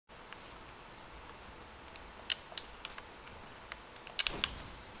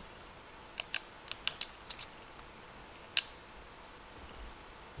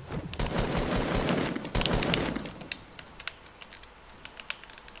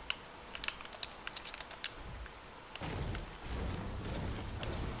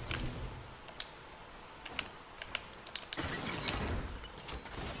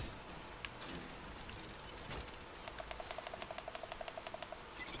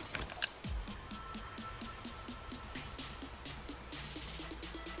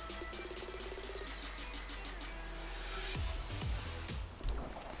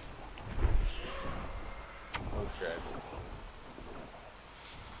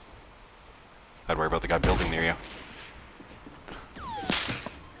I'd worry about the guy building near you.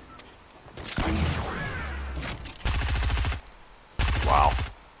 Wow.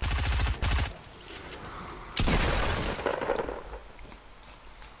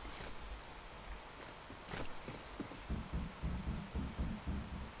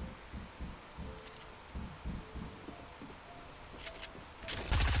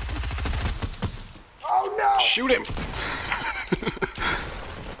 Oh no! Shoot him!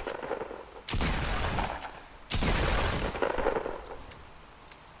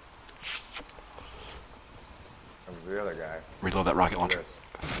 Comes the other guy. Reload that rocket launcher.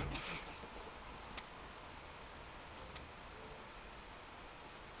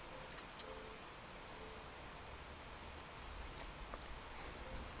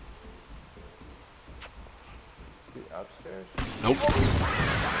 Is he upstairs? Nope.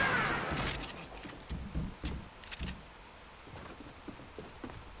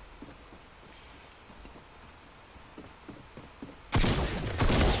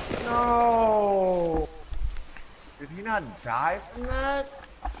 No! Did he not die from that?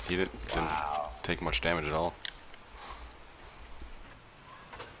 He didn't take much damage at all.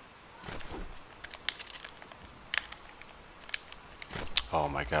 Oh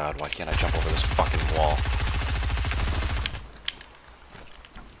my god, why can't I jump over this fucking wall?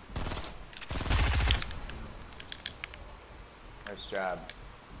 Nice job.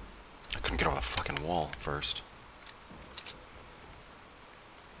 I couldn't get over the fucking wall first. This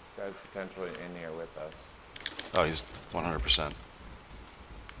guy's potentially in here with us. Oh, he's 100%.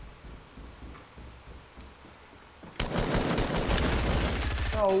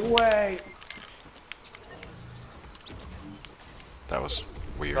 No way! That was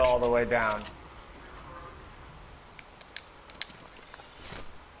weird. All the way down.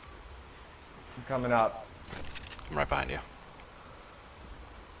 I'm coming up. I'm right behind you.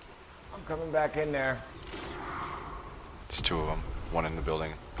 I'm coming back in there. There's two of them. One in the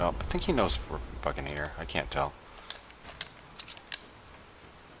building. Oh, I think he knows we're fucking here. I can't tell.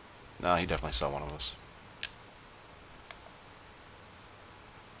 No, he definitely saw one of us.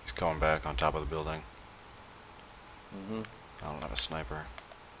 He's going back on top of the building. I don't have a sniper.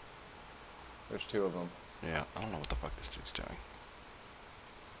 There's two of them. Yeah, I don't know what the fuck this dude's doing.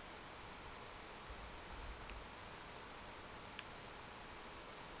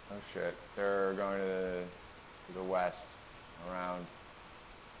 Oh shit. They're going to the west. Around.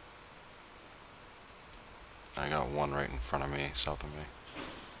 I got one right in front of me, south of me.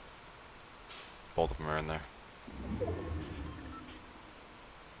 Both of them are in there.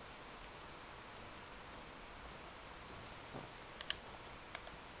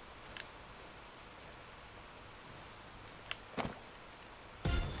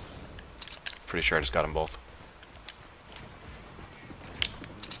 Pretty sure I just got them both.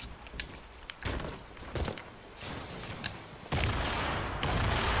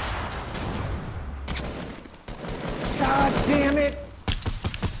 God damn it!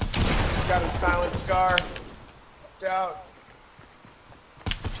 Got a silent scar. Watch out.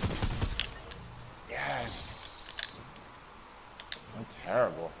 Yes. I'm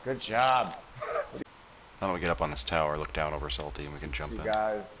terrible. Good job. Why don't we get up on this tower, look down over Salty, and we can jump You in.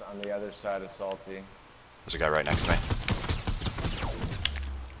 guys on the other side of Salty. There's a guy right next to me.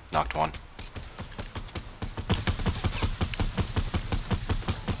 Knocked one.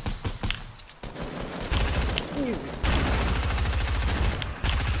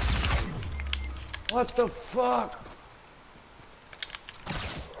 What the fuck?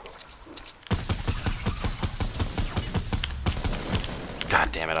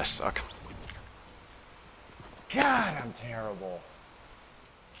 God damn it, I suck. God, I'm terrible.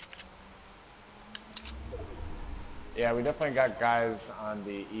 Yeah, we definitely got guys on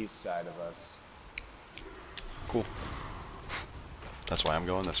the east side of us. Cool. That's why I'm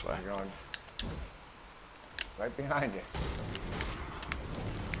going this way. We're going right behind you.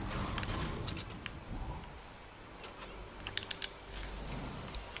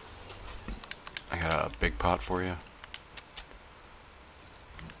 I got a big pot for you.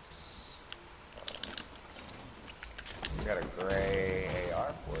 We got a gray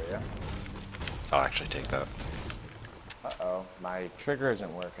AR for you. I'll actually take that. Uh-oh, my trigger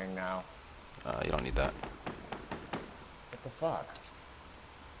isn't working now. You don't need that. What the fuck?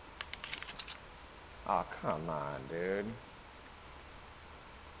 Oh, come on, dude.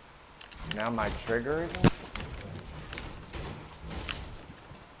 Now my trigger isn't?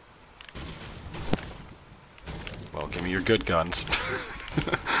 Well, give me your good guns.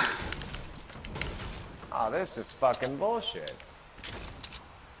 Oh, this is fucking bullshit.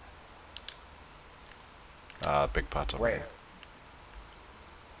 Big pot's over Wait. here.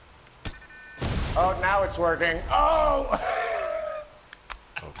 Oh, now it's working. Oh!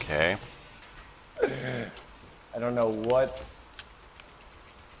 Okay. I don't know what.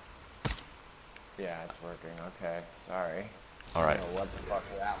 Yeah, it's working. Okay, sorry. All I right. don't know what the fuck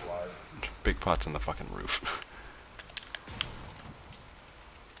that was. Big pot's on the fucking roof.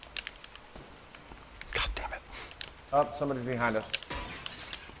 God damn it. Oh, somebody's behind us.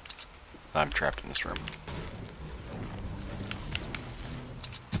 I'm trapped in this room.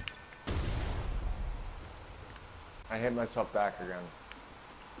 I hit myself back again.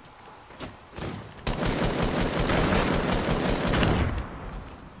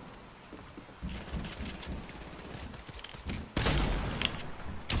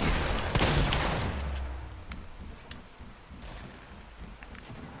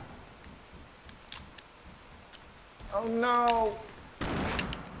 Oh no!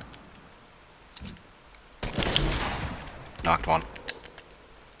 Knocked one.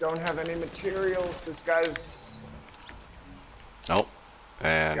 Don't have any materials. This guy's Nope.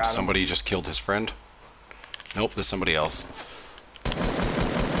 And got him. somebody just killed his friend. Nope, there's somebody else.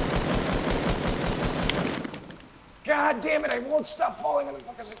 God damn it! I won't stop falling in the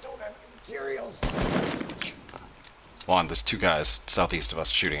because I don't have any materials. Juan, there's two guys southeast of us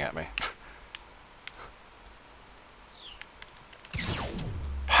shooting at me.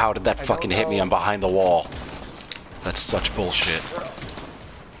 How did that I fucking don't hit me? know. I'm behind the wall. That's such bullshit. I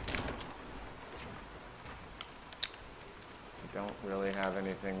don't really have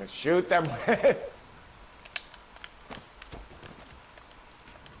anything to shoot them with.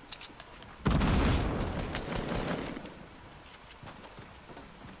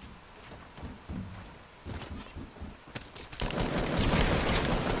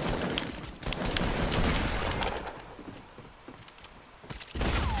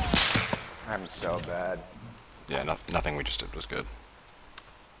 I'm so bad. Yeah, nothing we just did was good.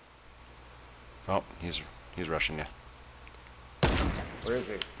 Oh, he's rushing you. Where is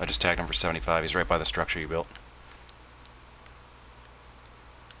he? I just tagged him for 75. He's right by the structure you built.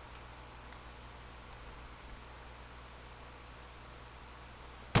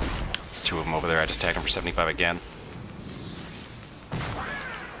 There's two of them over there. I just tagged him for 75 again.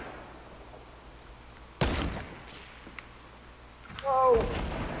 Oh!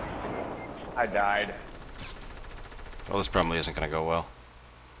 I died. Well, this probably isn't going to go well.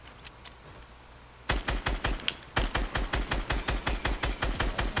 I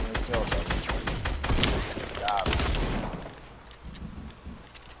killed him. Good job.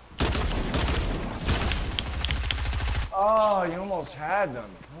 Oh, you almost had them.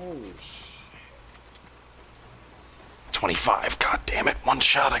 Holy shit. 25. God damn it. One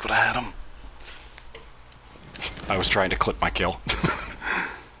shot, I could have had him. I was trying to clip my kill.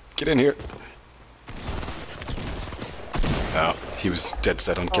 Get in here. Oh, he was dead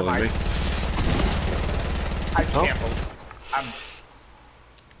set on killing me. I can't believe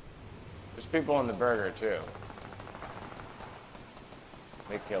There's people in the burger too.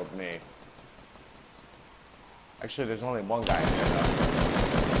 They killed me. Actually, there's only one guy in there though.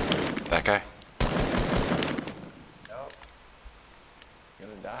 That guy? Nope. He's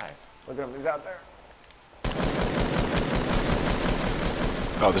gonna die. Look at him, he's out there.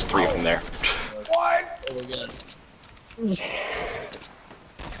 Oh, there's three of them there. What? Oh my god.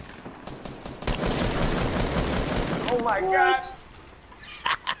 Oh my god.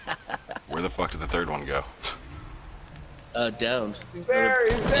 Where the fuck did the third one go? Down. He's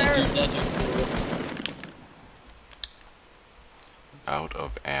there, he's there. Out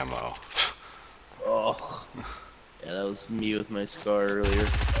of ammo. Oh. Yeah, that was me with my scar earlier.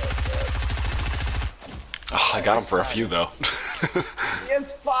 Oh, I got him for a few though. He has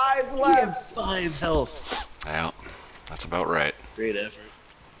 5 We left. have 5 health. Yeah, that's about right. Great effort.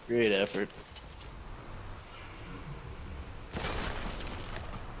 Great effort.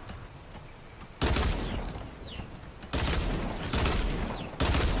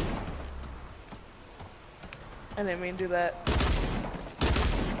 I didn't mean to do that.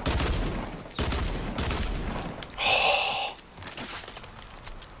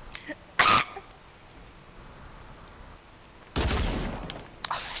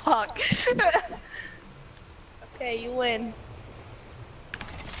 Oh, fuck. Okay, you win.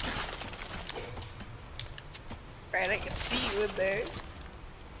 Right, I can see you in there.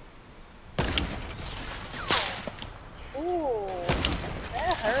 Ooh,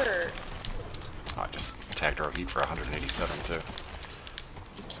 that hurt. I just tagged our heat for 187 too.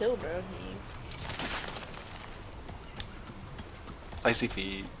 You killed her. Icy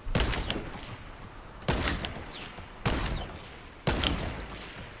feet.